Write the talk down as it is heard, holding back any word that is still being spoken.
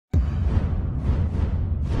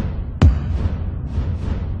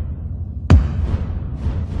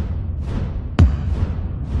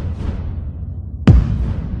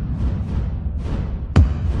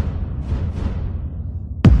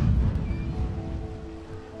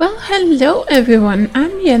Well, hello everyone,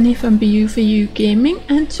 I'm Jenny from BU4U Gaming,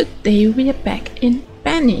 and today we are back in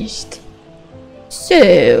Banished.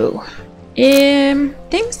 So,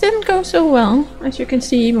 things didn't go so well. As you can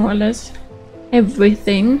see, more or less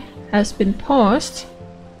everything has been paused,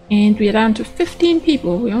 and we are down to 15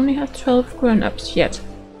 people. We only have 12 grown-ups yet.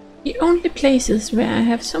 The only places where I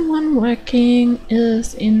have someone working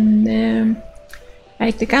is in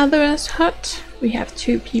the gatherer's hut. We have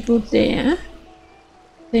 2 people there.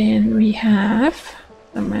 Then we have,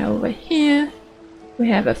 somewhere over here, we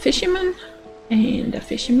have a fisherman and a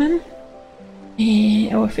fisherman,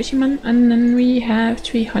 and then we have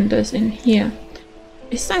 3 hunters in here.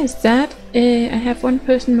 Besides that, I have 1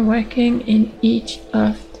 person working in each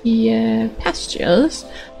of the pastures.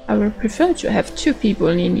 I would prefer to have 2 people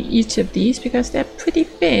in each of these because they're pretty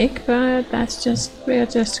big, but we're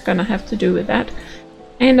just gonna have to do with that.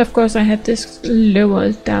 And of course I had this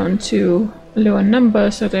lowered down to lower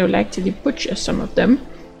number, so they will actually butcher some of them.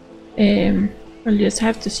 We'll just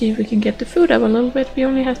have to see if we can get the food up a little bit. We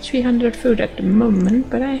only have 300 food at the moment,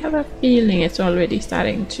 but I have a feeling it's already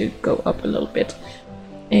starting to go up a little bit.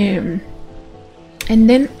 And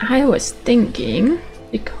then I was thinking,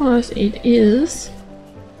 because it is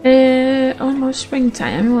almost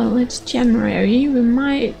springtime, well, it's January, we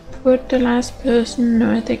might put the last person,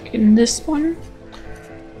 I think, in this one.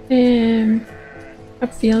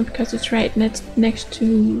 Upfield, because it's right next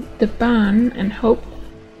to the barn, and hope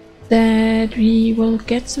that we will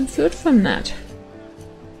get some food from that.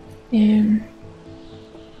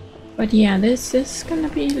 But yeah, this is gonna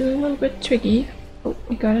be a little bit tricky. Oh,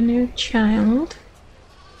 we got a new child,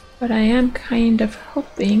 but I am kind of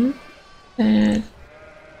hoping that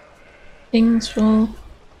things will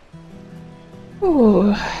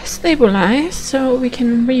stabilize so we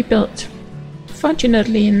can rebuild.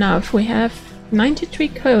 Fortunately enough, we have 93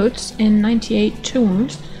 coats and 98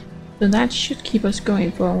 tools, so that should keep us going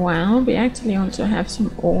for a while. We actually also have some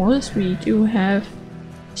ores. We do have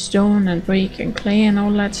stone and brick and clay and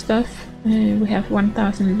all that stuff. We have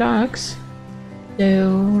 1000 logs,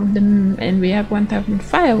 and we have 1000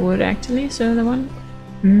 firewood actually, so the one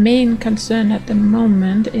main concern at the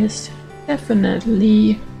moment is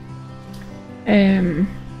definitely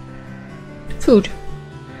food.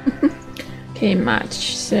 Okay, much.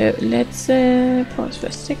 So let's pause for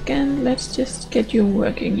a second. Let's just get you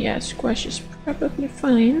working. Yeah, squash is probably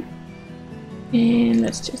fine. And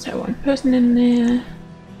let's just have 1 person in there.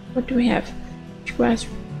 What do we have? Squash,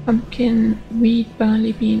 pumpkin, wheat,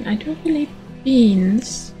 barley, bean. I don't believe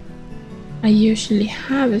beans are usually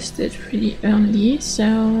harvested pretty early, so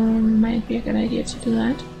might be a good idea to do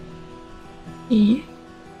that. Yeah.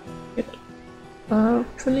 Good.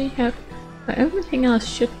 Hopefully have. But everything else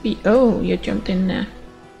should be... Oh, you jumped in there.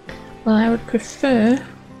 Well, I would prefer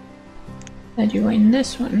that you were in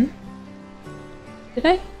this one. Did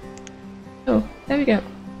I? Oh, there we go.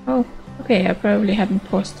 Oh, okay, I probably hadn't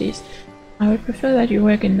paused these. I would prefer that you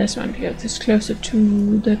work in this one because it's closer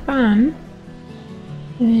to the barn.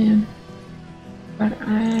 But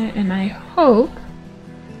I hope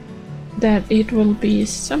that it will be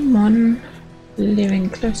someone living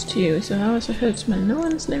close to you. So I was a herdsman. No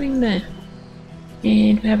one's living there.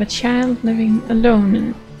 And we have a child living alone,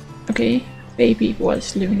 and okay, baby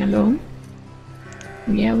was living alone.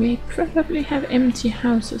 Yeah, we probably have empty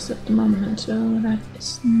houses at the moment, so that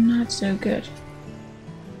is not so good.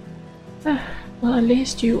 Well, at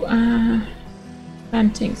least you are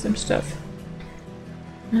planting some stuff.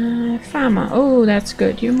 Farmer, oh, that's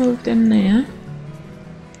good, you moved in there.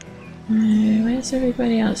 Where's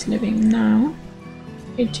everybody else living now?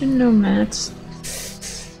 Okay, 2 nomads.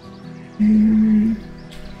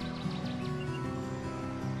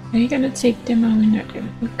 Are you gonna take them or we're not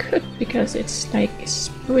gonna? We could, because it's like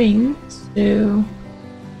spring, so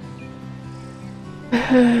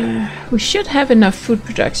we should have enough food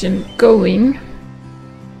production going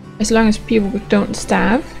as long as people don't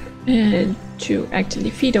starve, to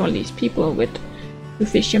actually feed all these people with 2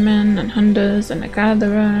 fishermen and hunters and a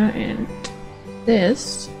gatherer and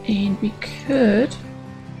this. And we could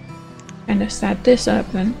kind of start this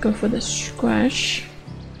up and go for the squash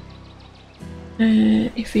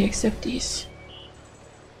if we accept these.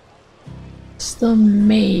 Still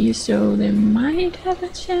May, so they might have a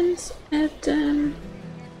chance at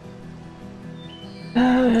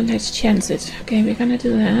let's chance it. Okay, we're gonna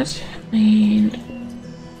do that. And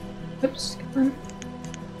oops, come on,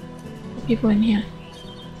 people in here.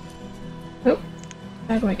 Oh,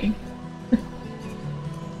 bad working.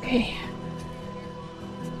 Okay,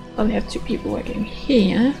 we have 2 people working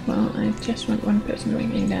here. Well, I just want 1 person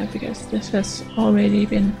working there because this has already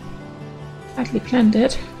been partly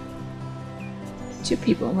planted. 2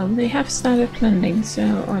 people. Well, they have started planting,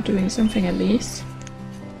 so, or doing something at least.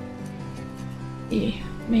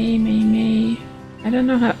 May. I don't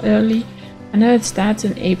know how early. I know it starts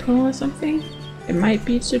in April or something. It might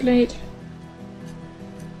be too late.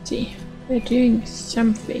 Let's see, they're doing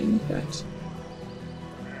something, but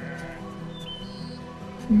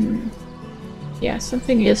yeah,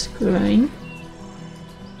 something is growing.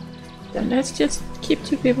 So let's just keep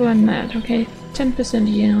 2 people on that, okay? 10%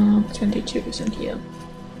 yield, 22% yield.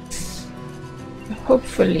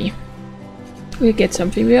 Hopefully we'll get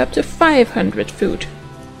something. We're up to 500 food.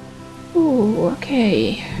 Ooh,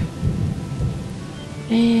 okay.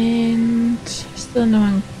 And still no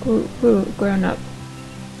one grown up.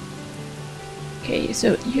 Okay,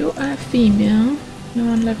 so you are female. No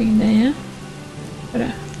one living there. But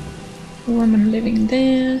a woman living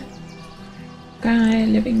there. Guy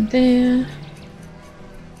living there.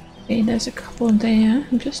 Okay, there's a couple there.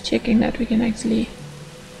 I'm just checking that we can actually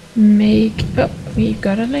make... Oh, we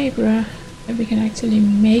got a laborer. That we can actually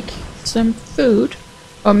make some food.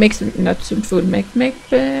 Or make some... not some food. Make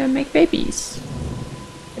babies.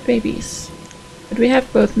 Babies. But we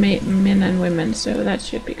have both men and women, so that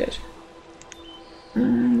should be good.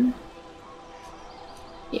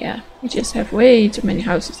 Yeah, we just have way too many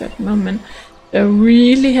houses at the moment. So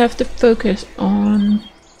really have to focus on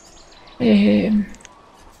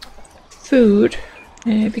food,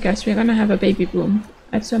 because we're gonna have a baby boom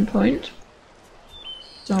at some point.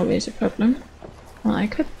 It's always a problem. Well, I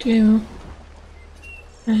could do...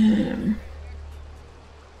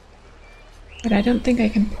 but I don't think I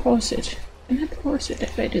can pause it. Can I pause it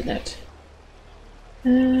if I do that?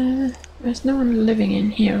 There's no one living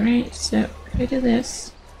in here, right? So if I do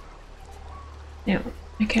this... No,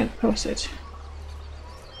 I can't pause it.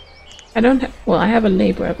 I don't have... well, I have a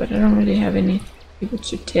laborer, but I don't really have any people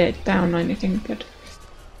to tear it down or anything, but...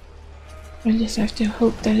 I just have to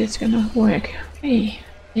hope that it's gonna work. Hey,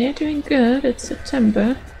 they're doing good. It's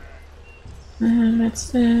September.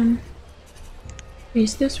 Let's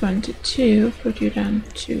raise this one to 2, put you down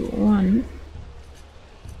to 1.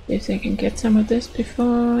 If they can get some of this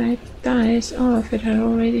before it dies, or if it had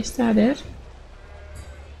already started.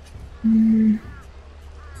 Come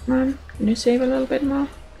on, can you save a little bit more?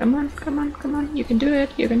 Come on, come on, come on, you can do it,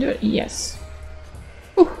 you can do it, yes.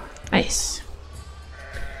 Ooh, nice.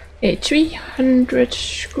 Okay, 300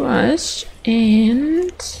 squash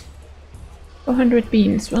and 400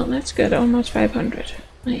 beans. Well, that's good, almost 500.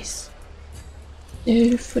 Nice.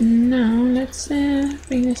 So for now, let's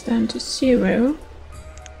bring this down to 0.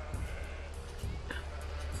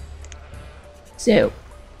 So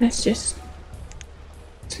let's just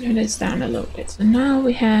slow this down a little bit. So now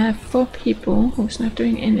we have 4 people who's not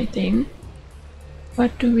doing anything.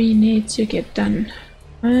 What do we need to get done?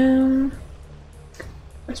 But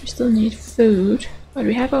we still need food. But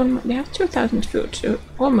we have 2,000 food, so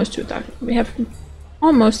almost 2,000. We have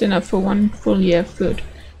almost enough for 1 full year of food.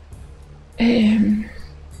 I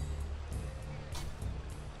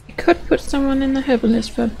could put someone in the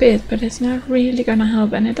herbalist for a bit, but it's not really gonna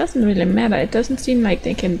help, and it doesn't really matter. It doesn't seem like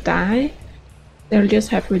they can die. They'll just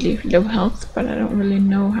have really low health, but I don't really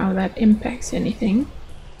know how that impacts anything.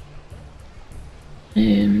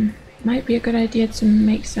 Might be a good idea to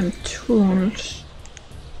make some tools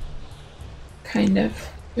kind of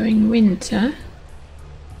during winter.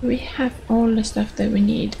 We have all the stuff that we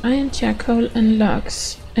need. Iron, charcoal and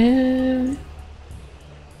logs.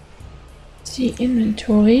 See,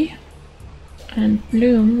 inventory and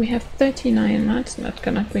bloom. We have 39. That's not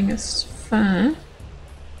gonna bring us far.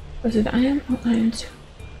 Was it iron or iron?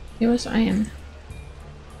 It was iron.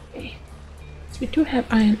 Okay. So we do have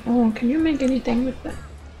iron ore. Can you make anything with that?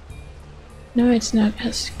 No, it's not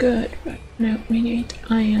as good, but no, we need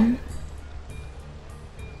iron.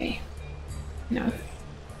 Okay. No.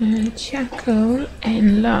 Charcoal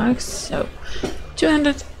and logs. So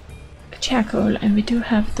 200 charcoal, and we do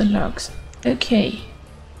have the logs. Okay.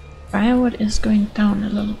 Firewood is going down a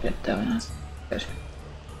little bit though. That's good.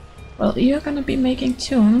 Well, you're gonna be making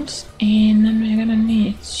tools, and then we're gonna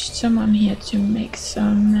need someone here to make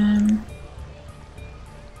some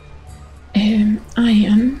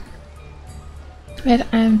iron. Red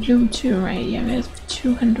iron bloom too, right? Yeah, we have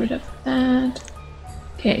 200 of that.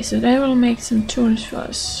 Okay, so they will make some tools for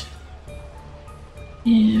us.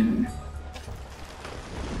 Yeah.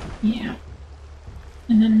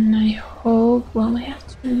 And then I hope, well, we have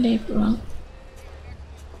to labor.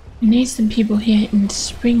 We need some people here in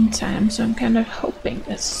springtime, so I'm kind of hoping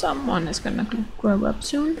that someone is gonna grow up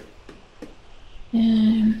soon.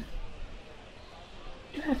 We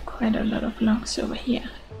do have quite a lot of logs over here.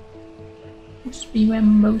 Must be where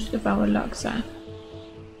most of our logs are.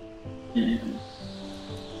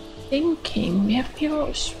 thinking we have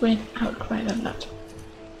people spread out quite a lot.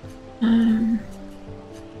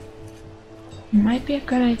 Might be a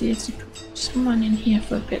good idea to put someone in here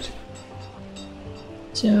for a bit,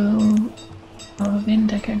 so our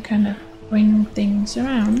vendor can kind of bring things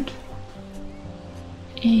around.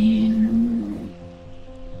 And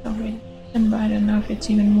already, but I don't know if it's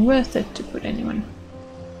even worth it to put anyone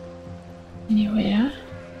anywhere.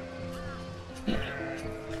 Yeah.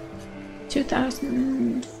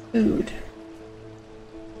 2,000 food.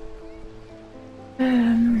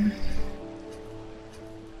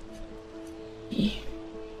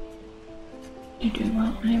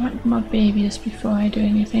 Well, I want more babies before I do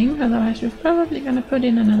anything, otherwise we're probably gonna put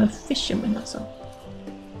in another fisherman or something.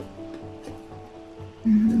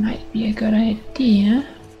 Might be a good idea.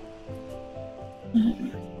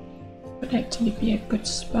 Would actually be a good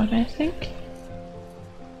spot, I think.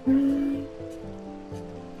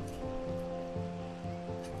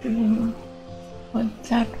 Well,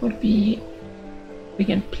 that would be... we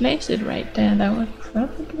can place it right there. That would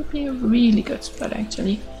probably be a really good spot,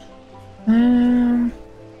 actually.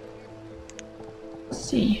 Let's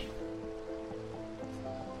see.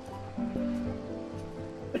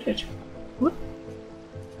 Put it whoop,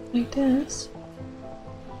 like this.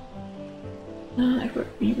 It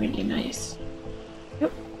would be really nice.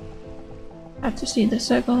 Yep. Have to see the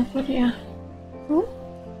circle, but yeah. Ooh.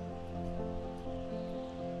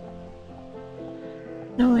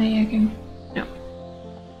 No way I can. No.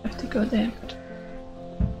 Have to go there, but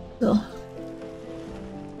still.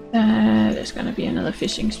 That is gonna be another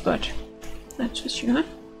fishing spot. That's for sure.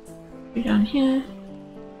 Be down here.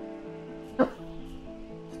 Oh.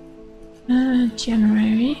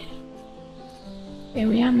 January. Okay,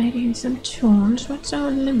 we are making some tools. What's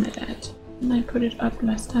our limit at? Didn't I put it up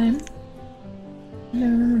last time? I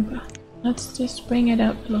don't remember. Let's just bring it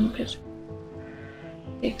up a little bit.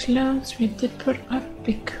 The clothes we did put up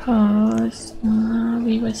because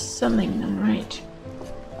we were selling them, right?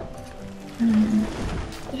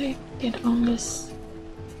 Did I get all this?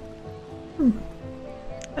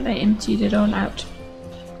 But I emptied it all out.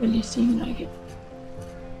 Really seemed like it.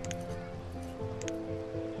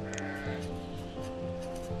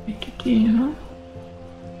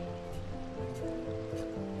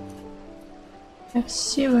 I have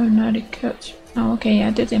 0 Nordic coat. Oh, okay, I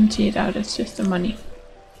did empty it out. It's just the money.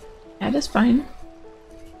 That is fine.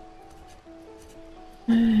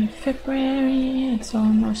 February, it's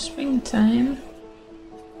almost springtime.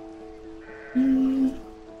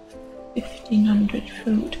 1,500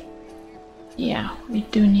 food. Yeah, we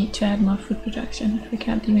do need to add more food production. We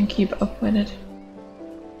can't even keep up with it.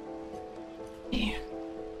 Yeah.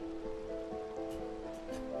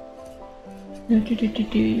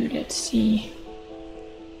 Let's see.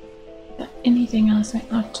 Is there anything else I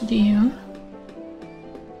ought to do?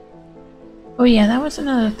 Oh yeah, that was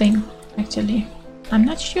another thing, actually. I'm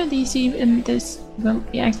not sure this will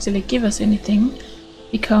actually give us anything,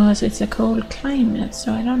 because it's a cold climate,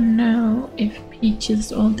 so I don't know if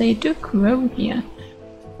peaches, well, they do grow here,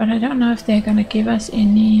 but I don't know if they're gonna give us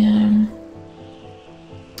any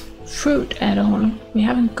fruit at all. We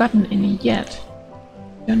haven't gotten any yet.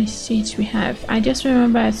 The only seeds we have. I just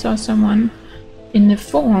remember I saw someone in the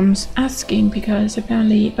forums asking, because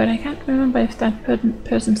apparently, but I can't remember if that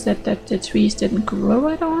person said that the trees didn't grow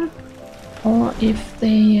at all, or if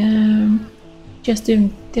they just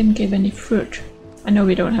didn't give any fruit. I know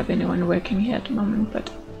we don't have anyone working here at the moment,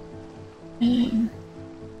 but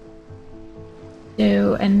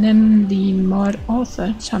so, and then the mod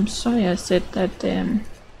author Tom Sawyer said that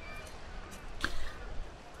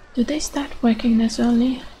do they start working this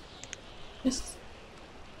early? Just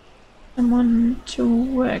someone to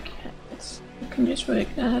work. You can just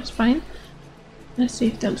work. That's fine. Let's see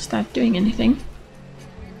if they'll start doing anything.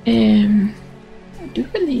 I do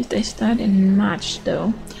believe they start in March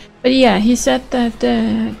though. But yeah, he said that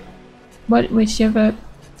whichever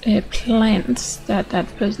plants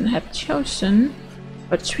that person had chosen,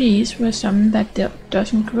 or trees, were some that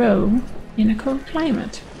doesn't grow in a cold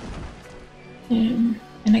climate. And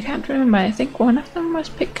I can't remember, I think one of them was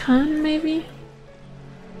pecan, maybe?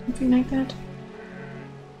 Something like that.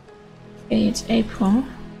 Okay, it's April.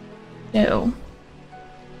 So,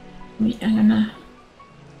 we are gonna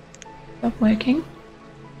stop working.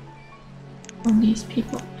 Pull these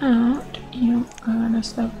people out. You're gonna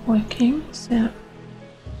stop working, so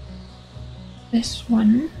this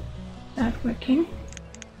one start working.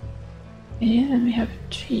 Okay, and we have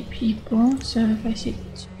 3 people, so if I see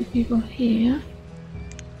 2 people here.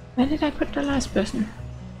 Where did I put the last person?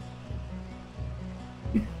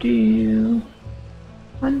 1,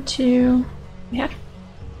 2. We have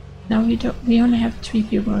No, we don't. We only have 3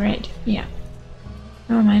 people, right? Yeah.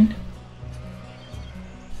 Never mind.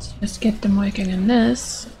 Let's just get them working on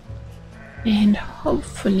this. And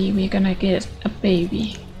hopefully we're gonna get a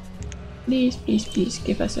baby. Please, please, please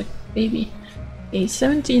give us a baby. Okay,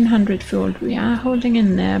 1700 food. We are holding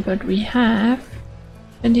in there, but we have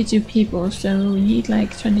 22 people, so we need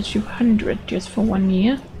like 2200 just for 1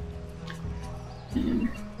 year.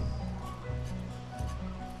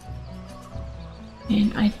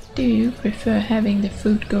 And I do prefer having the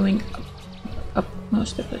food going up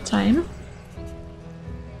most of the time.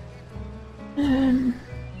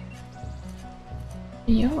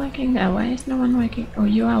 You're working there. Why is no one working? Oh,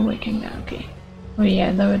 you are working there. Okay. Oh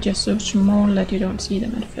yeah, they were just so small that you don't see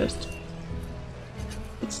them at first.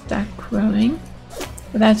 It's start growing.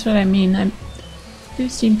 But that's what I mean. I do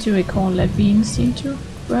seem to recall that beans seem to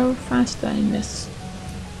grow faster in this.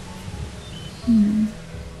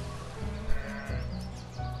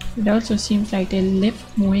 It also seems like they live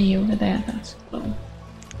way over there. That's cool.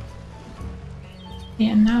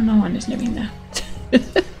 Yeah, now no one is living there.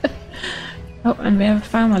 Oh, and we have a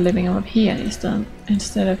farmer living over here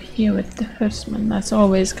instead of here with the herdsman. That's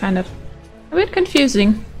always kind of a bit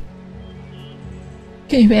confusing.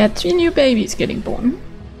 Okay, we had 3 new babies getting born.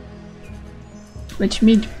 Which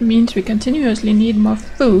means we continuously need more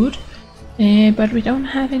food. But we don't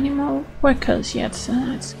have any more workers yet, so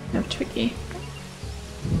that's kind of tricky.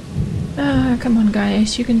 Come on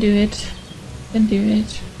guys, you can do it. You can do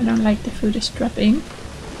it. I don't like the food is dropping.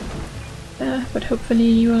 But hopefully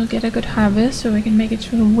you will get a good harvest so we can make it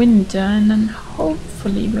through winter, and then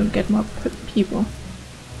hopefully we'll get more people.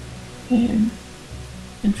 And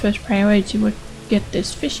first priority would get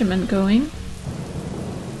this fisherman going.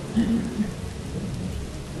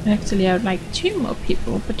 Actually I would like 2 more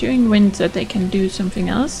people, but during winter they can do something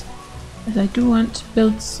else, as I do want to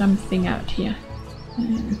build something out here.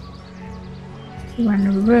 We run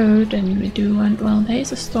a road, and we do want, well, there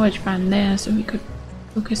is a storage barn there, so we could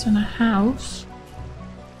focus on a house.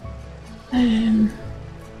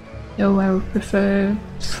 Though I would prefer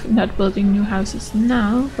not building new houses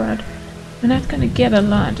now, but we're not gonna get a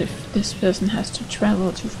lot if this person has to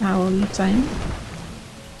travel too far all the time.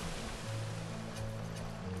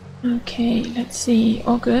 Okay, let's see,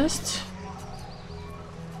 August.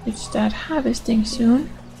 Should start harvesting soon.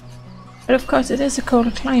 But of course it is a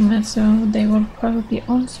cold climate, so they will probably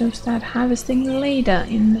also start harvesting later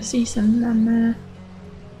in the season than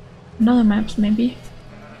other maps maybe.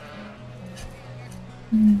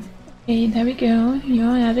 Okay, there we go,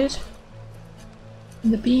 you're at it.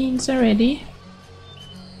 The beans are ready.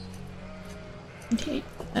 Okay,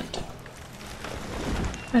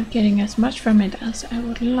 not getting as much from it as I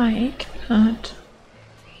would like, but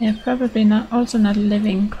they're probably also not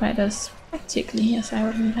living quite as practically as I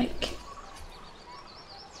would like.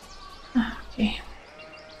 Okay.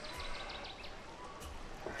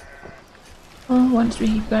 Well, once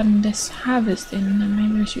we've gotten this harvest in, then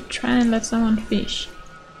maybe we should try and let someone fish.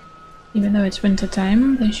 Even though it's winter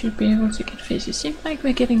time, they should be able to get fish. It seems like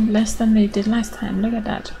we're getting less than they did last time. Look at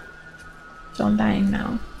that. It's all dying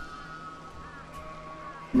now.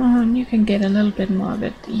 Come on, you can get a little bit more of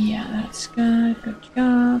it. Yeah, that's good. Good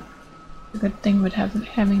job. It's a good thing with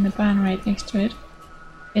having the barn right next to it.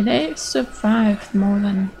 Okay, they survived more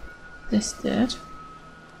than this did.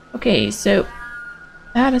 Okay, so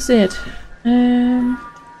that is it.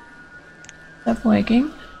 Stop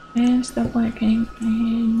working. And stop working.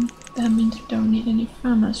 And that means we don't need any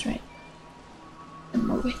farmers, right?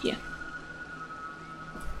 Come over here.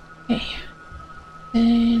 Okay.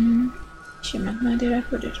 Then where did I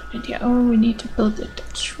put it? Right here. Oh, we need to build it.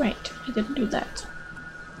 That's right. I didn't do that.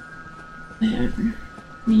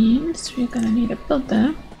 Means we're gonna need a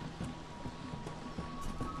builder.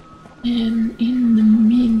 And in the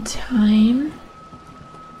meantime,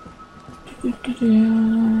 we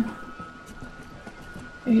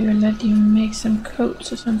will let you make some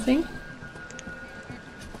coats or something.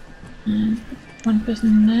 And put 1 person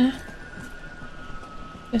in there,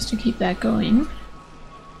 just to keep that going.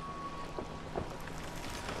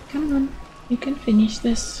 Come on, you can finish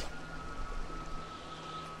this.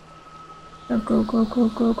 Go, go, go, go,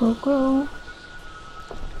 go, go, go.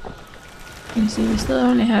 You see, we still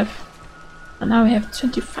only have, and now we have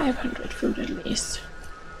 2500 food at least.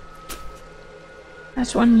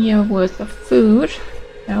 That's 1 year worth of food.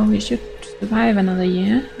 So we should survive another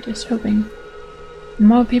year. Just hoping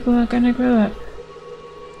more people are gonna grow up.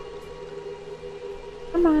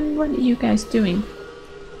 Come on, what are you guys doing?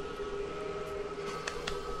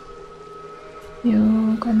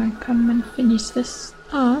 You're gonna come and finish this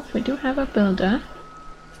off. We do have a builder.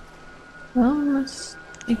 Well, let's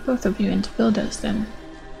make both of you into builders then.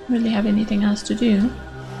 really have anything else to do.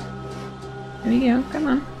 There we go, come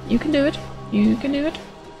on. You can do it. You can do it.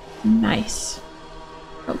 Nice.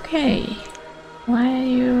 Okay. Why are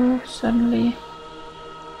you suddenly...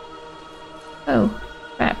 Oh,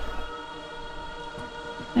 crap.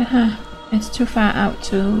 It's too far out,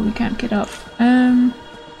 so we can't get off.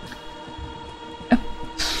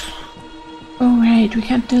 Oh right, we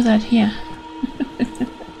can't do that here.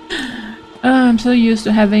 I'm so used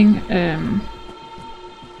to having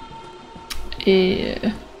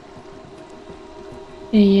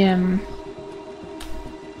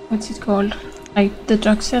what's it called? Like the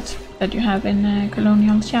dock set that you have in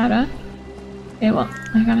Colonial Charter. Okay, well,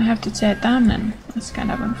 we're gonna have to tear it down then. That's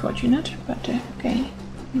kind of unfortunate, but okay.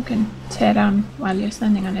 You can tear down while you're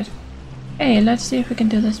standing on it. Okay, let's see if we can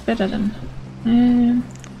do this better then.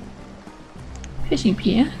 Fishing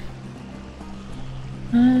pier.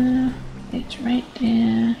 It's right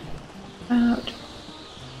there. About.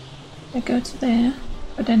 I go to there,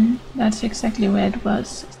 but then that's exactly where it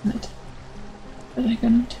was, isn't it? But I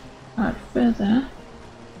couldn't go out further.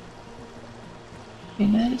 Okay,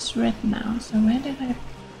 that is red now. So where did I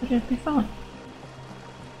put it before?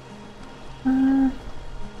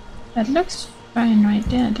 That looks fine right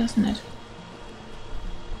there, doesn't it?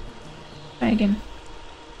 Try again.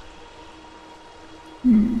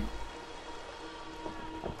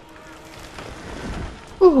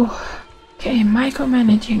 Ooh. Okay,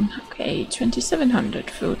 micromanaging. Okay, 2700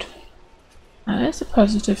 food. Now that's a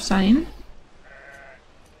positive sign.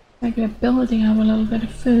 Like we're building up a little bit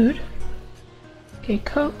of food. Okay,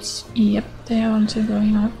 coats. Yep, they are also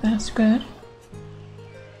going up. That's good.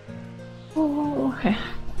 Oh, okay.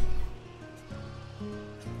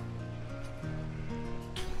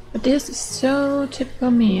 But this is so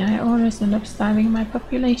typical me. I always end up starving my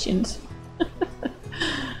populations.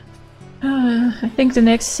 I think the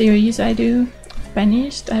next series I do,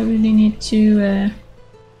 Banished, I really need to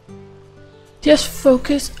just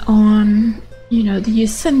focus on, you know, the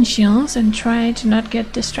essentials and try to not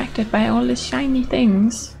get distracted by all the shiny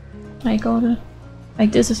things. Like all the...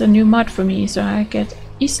 Like this is a new mod for me, so I get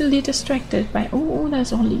easily distracted by, oh,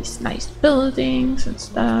 there's all these nice buildings and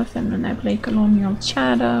stuff, and when I play Colonial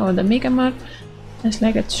Charter or the Mega mod, there's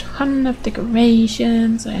like a ton of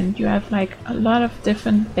decorations and you have like a lot of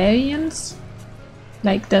different variants.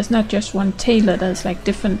 Like there's not just one tailor, there's like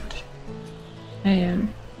different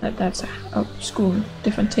that's school,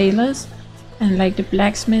 different tailors, and like the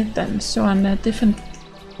blacksmith and so on. There are different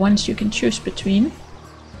ones you can choose between.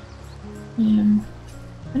 And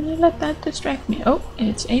I let that distract me. Oh,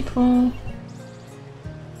 it's April.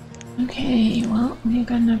 Okay, well, we're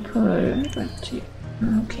gonna put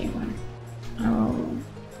okay, one. Oh,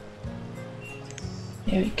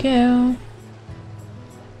 there we go.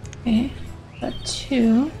 Okay, got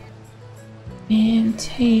 2. And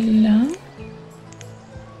tailor.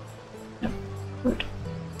 No, good.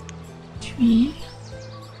 3.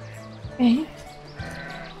 Okay.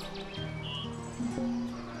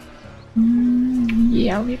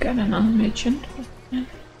 Yeah, we got another merchant.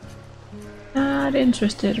 Not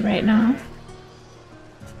interested right now.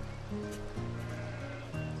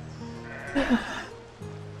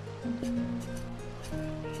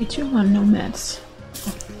 We do want nomads.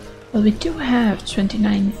 Well, we do have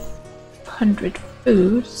 2900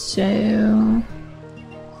 food, so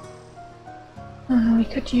we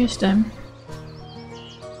could use them.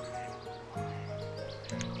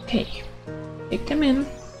 Okay, take them in.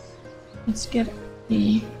 Let's get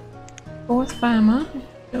the 4th farmer,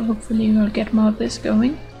 so hopefully we'll get more of this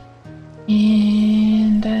going.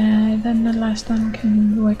 And then the last one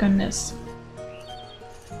can work on this.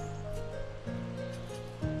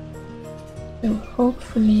 So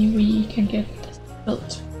hopefully we can get this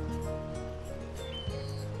built.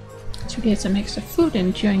 To get some extra food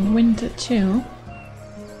in during winter too.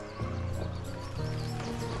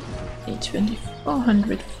 Okay,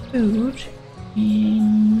 2400 food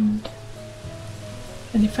and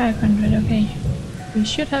 2500, okay. We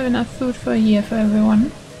should have enough food for a year for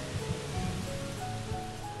everyone.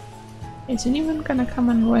 Is anyone gonna come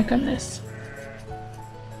and work on this?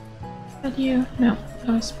 But you? No, that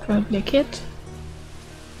was probably a kid.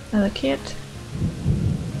 Another kid.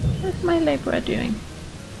 What's my laborer doing?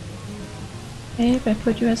 Okay, if I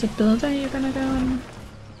put you as a builder, you're gonna go and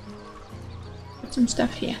put some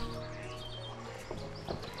stuff here.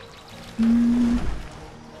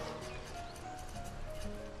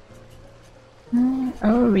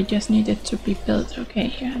 Oh, we just need it to be built.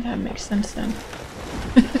 Okay, yeah, that makes sense then.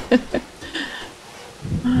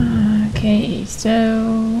 Okay,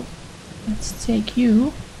 so let's take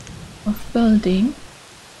you off building,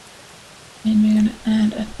 and we're gonna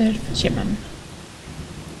add a 3rd fisherman.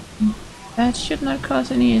 that should not cause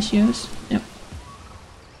any issues. Yep.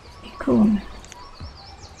 Okay, cool.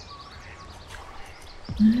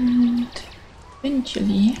 And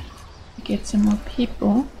eventually we get some more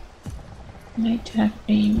people. I'd like to have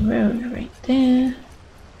a road right there.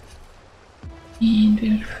 And we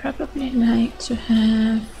would probably like to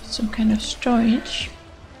have some kind of storage.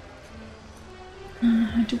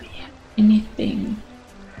 Do we have anything?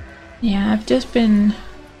 Yeah, I've just been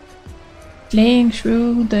playing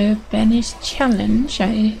through the Banished challenge.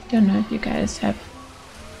 I don't know if you guys have,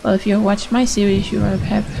 well, if you watch my series you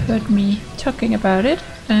have heard me talking about it,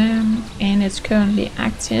 and it's currently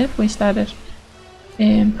active. We started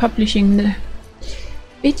publishing the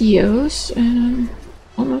videos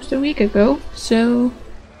almost a week ago, so,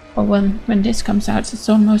 or when this comes out it's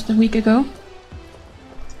almost a week ago.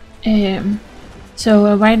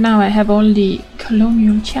 So right now I have all the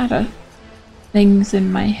colonial chatter things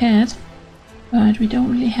in my head, but we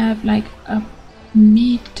don't really have like a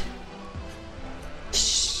meat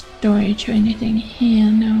storage or anything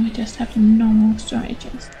here. No, we just have the normal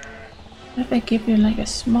storages. What if I give you like a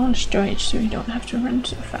small storage so you don't have to run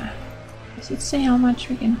so far? Does it say how much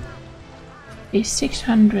we can? Okay,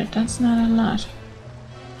 600, that's not a lot.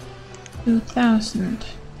 2000.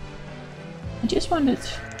 I just wanted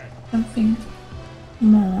something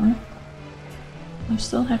more. I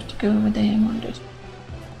still have to go over there. I wanted.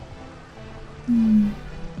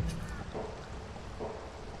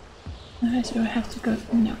 So I have to go.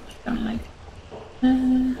 No, I don't like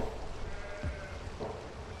it.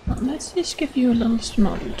 Well, let's just give you a little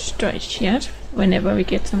small storage here. Whenever we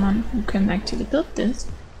get someone who can actually build this,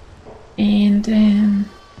 and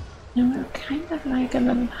we'll kind of like a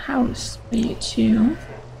little house for you too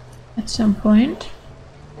at some point.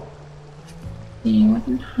 The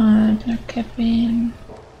wooden hut, a cabin.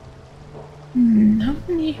 How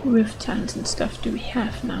many roof tiles and stuff do we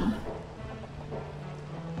have now?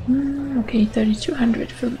 Okay,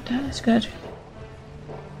 3200 food, that is good.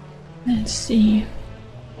 Let's see.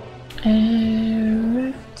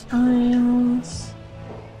 Roof tiles.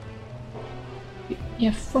 We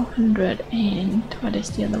have 400, and what is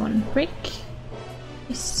the other one? Brick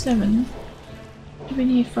is 7. What do we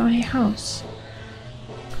need for a house?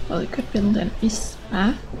 Well, we could build an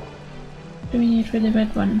ispa. What do we need for the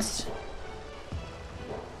red ones?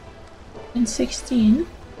 And 16.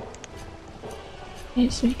 Okay,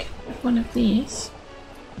 so we could have one of these.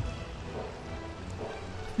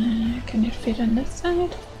 Can it fit on this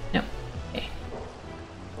side? No. Okay.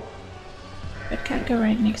 It can't go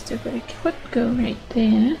right next to it, but it could go right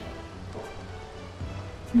there.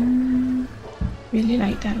 Really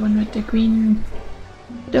like that one with the green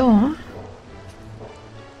door.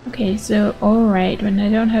 Okay, so alright, when I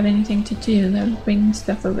don't have anything to do, they'll bring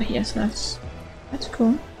stuff over here, so that's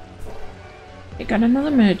cool. We got another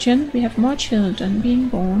merchant, we have more children being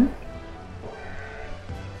born.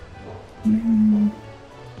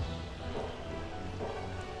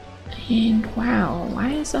 And wow, why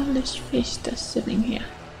is all this fish just sitting here?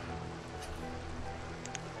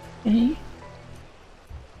 Okay.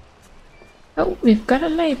 Oh, we've got a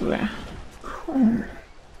laborer. Cool.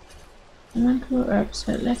 Someone grew up,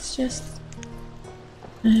 so let's just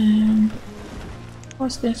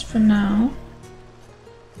pause this for now.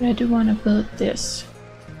 But I do want to build this.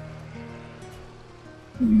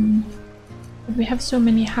 But we have so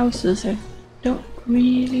many houses, I don't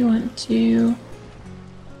really want to.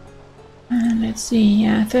 Let's see,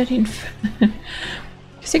 yeah,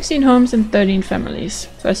 16 homes and 13 families.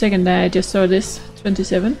 For a second there I just saw this,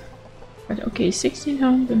 27. But okay, 16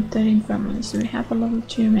 homes and 13 families, so we have a little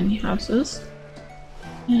too many houses.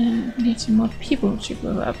 And we need some more people to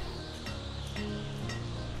grow up.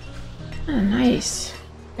 Ah, nice.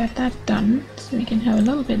 Got that done, so we can have a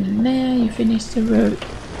little bit in there. You finish the road.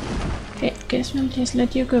 Okay, guess we'll just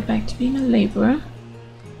let you go back to being a laborer.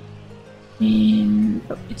 And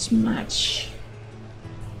oh, it's March.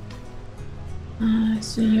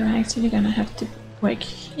 So you're actually gonna have to work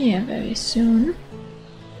here very soon.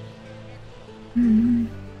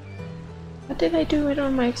 What did I do with all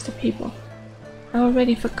my extra people? I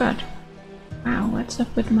already forgot. Wow, what's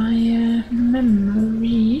up with my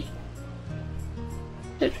memory?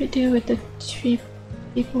 What did we do with the 3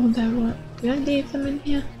 people that were... Did I leave them in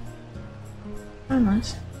here?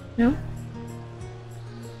 Almost. No?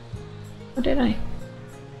 Or did I?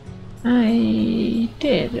 I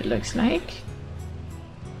did, it looks like.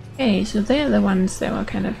 Okay, so they're the ones that were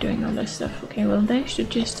kind of doing all this stuff. Okay, well they should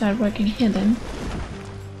just start working here then.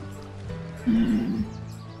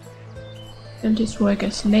 They'll just work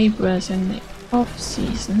as laborers in the off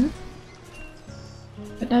season.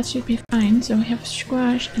 But that should be fine. So we have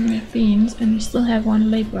squash and we have beans and we still have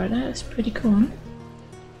one laborer. That is pretty cool.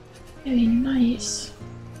 Very nice.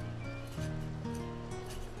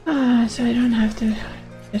 So I don't have to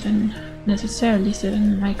necessarily sit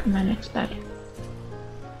and micromanage that.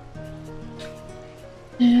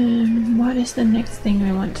 What is the next thing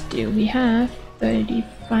we want to do? We have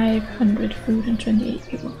 3,500 food and 28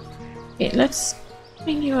 people. Okay, let's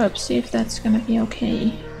bring you up, see if that's gonna be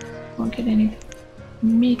okay. Won't get any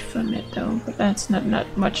meat from it though, but that's not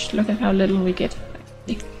much. Look at how little we get.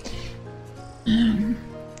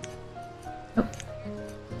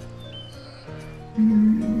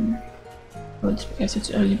 Oh, it's because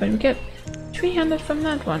it's early, but we get 300 from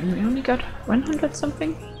that one. We only got 100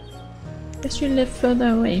 something. Guess you live further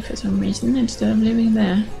away for some reason instead of living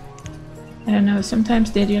there. I don't know,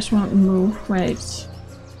 sometimes they just won't move where it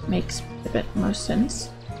makes a bit more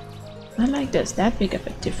sense. Not like there's that big of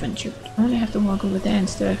a difference. You only have to walk over there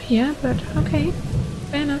instead of here, but okay,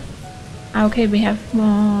 fair enough. Okay, we have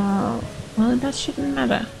more... Well, that shouldn't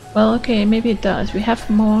matter. Well, okay, maybe it does. We have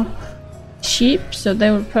more sheep, so they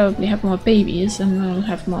will probably have more babies and we'll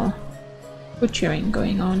have more butchering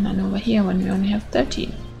going on. And over here when we only have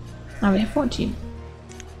 13. Now we have 14.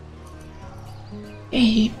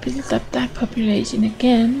 Okay, build up that population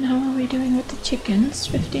again. How are we doing with the chickens?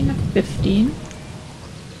 15 of 15.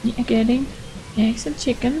 We are getting eggs and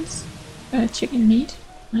chickens. Chicken meat.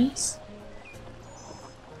 Nice.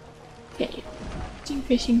 Okay.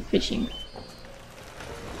 Fishing, fishing.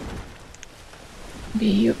 Okay,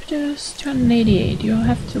 you're up to 288. You'll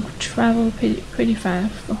have to travel pretty far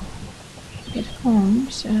to get home,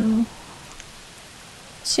 so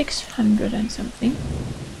 600 and something.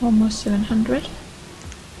 Almost 700.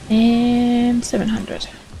 And 700.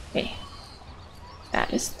 Okay.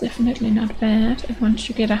 That is definitely not bad. And once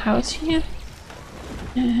you get a house here,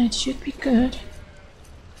 it should be good.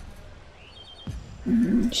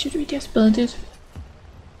 Should we just build it?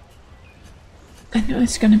 I know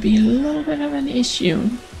it's gonna be a little bit of an issue.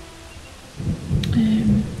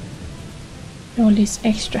 All these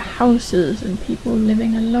extra houses and people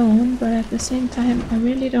living alone, but at the same time I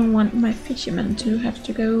really don't want my fishermen to have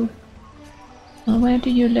to go... Well, where do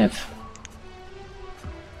you live?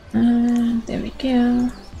 There we go.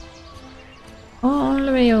 All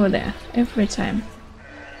the way over there, every time.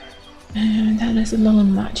 That is a little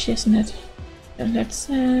much, isn't it? So let's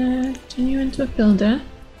turn you into a builder.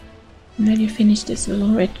 And then you finish this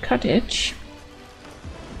little red cottage.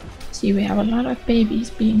 See, we have a lot of babies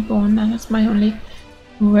being born, and that's my only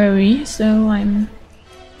worry, so I'm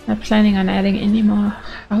not planning on adding any more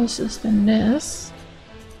houses than this.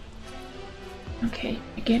 Okay,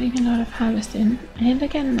 we're getting a lot of harvest in, and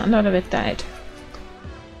again, a lot of it died.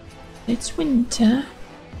 It's winter.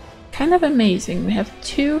 Kind of amazing, we have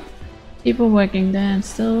 2 people working there and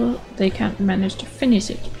still they can't manage to finish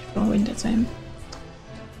it before winter time.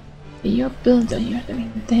 You're a builder, you're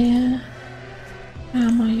living there.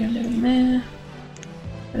 Farmer, you're living there.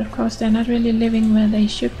 But of course they're not really living where they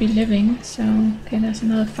should be living, so okay, there's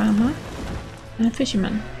another farmer. And a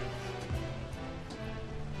fisherman.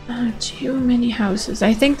 Too many houses.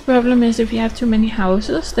 I think the problem is if you have too many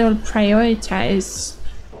houses, they'll prioritize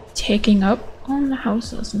taking up all the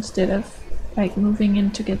houses instead of like moving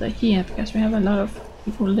in together here, because we have a lot of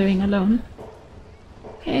people living alone.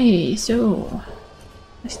 Okay, so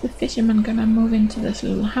is the fisherman gonna move into this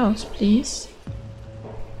little house, please?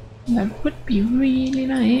 That would be really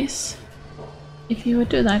nice if you would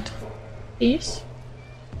do that. Please?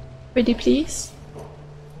 Pretty please?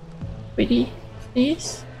 Pretty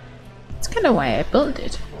please? That's kind of why I built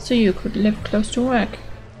it, so you could live close to work.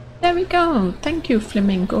 There we go! Thank you,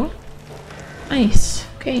 Flamingo. Nice.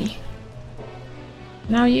 Okay.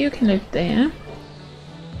 Now you can live there.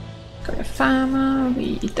 Got a farmer.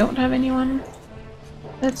 We don't have anyone.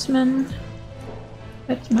 Herdsman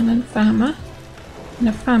and farmer. And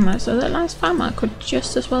a farmer. So the last farmer could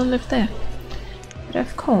just as well live there. But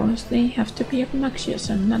of course they have to be obnoxious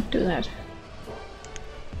and not do that.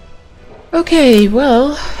 Okay,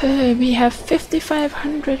 well, we have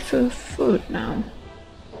 5,500 for food now.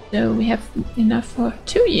 So we have enough for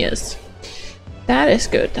 2 years. That is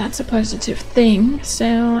good, that's a positive thing.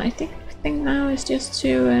 So I think the thing now is just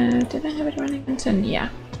to... did I have it running on 10? Yeah.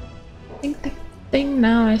 I think the thing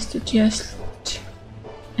now is to just...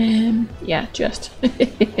 yeah, just...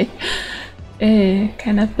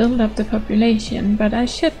 kind of build up the population. But I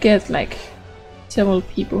should get like several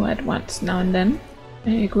people at once now and then.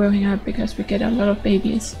 Growing up, because we get a lot of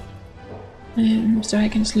babies. So I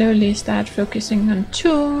can slowly start focusing on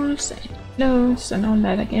tools and clothes and all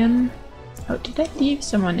that again. Oh, did I leave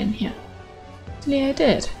someone in here? Actually I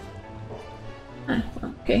did. Ah,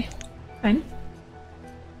 okay, fine.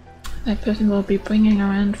 That person will be bringing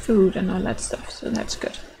around food and all that stuff, so that's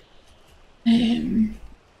good.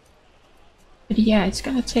 But yeah, it's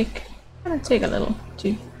gonna take a little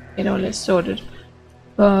to get all this sorted.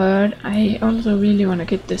 But I also really want to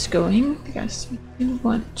get this going because we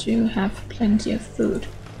want to have plenty of food.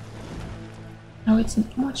 No, it's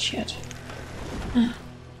not much yet.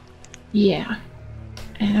 Yeah,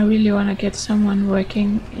 and I really want to get someone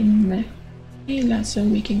working in the dealer so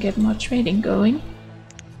we can get more trading going.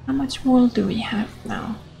 How much wool do we have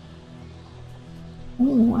now?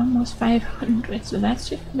 Oh, almost 500, so that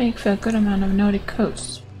should make for a good amount of Nordic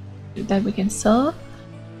coats that we can sell.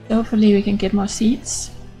 Hopefully we can get more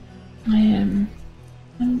seeds. I'm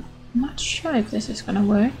not sure if this is gonna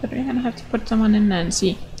work, but we're gonna have to put someone in there and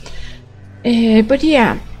see. But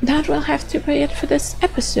yeah, that will have to be it for this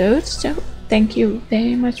episode, so thank you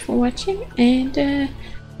very much for watching, and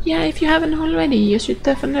yeah, if you haven't already, you should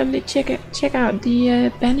definitely check out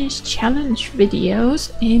the Banished challenge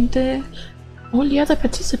videos and all the other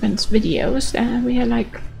participants' videos. We have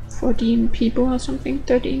like 14 people or something,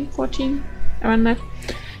 13, 14, around that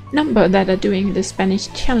number that are doing the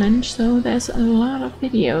Spanish challenge, so there's a lot of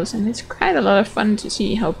videos and it's quite a lot of fun to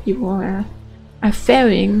see how people are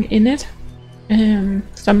faring in it.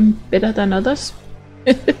 Some better than others,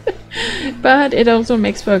 but it also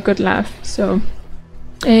makes for a good laugh. So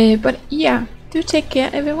but yeah, do take care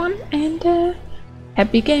everyone, and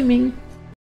happy gaming.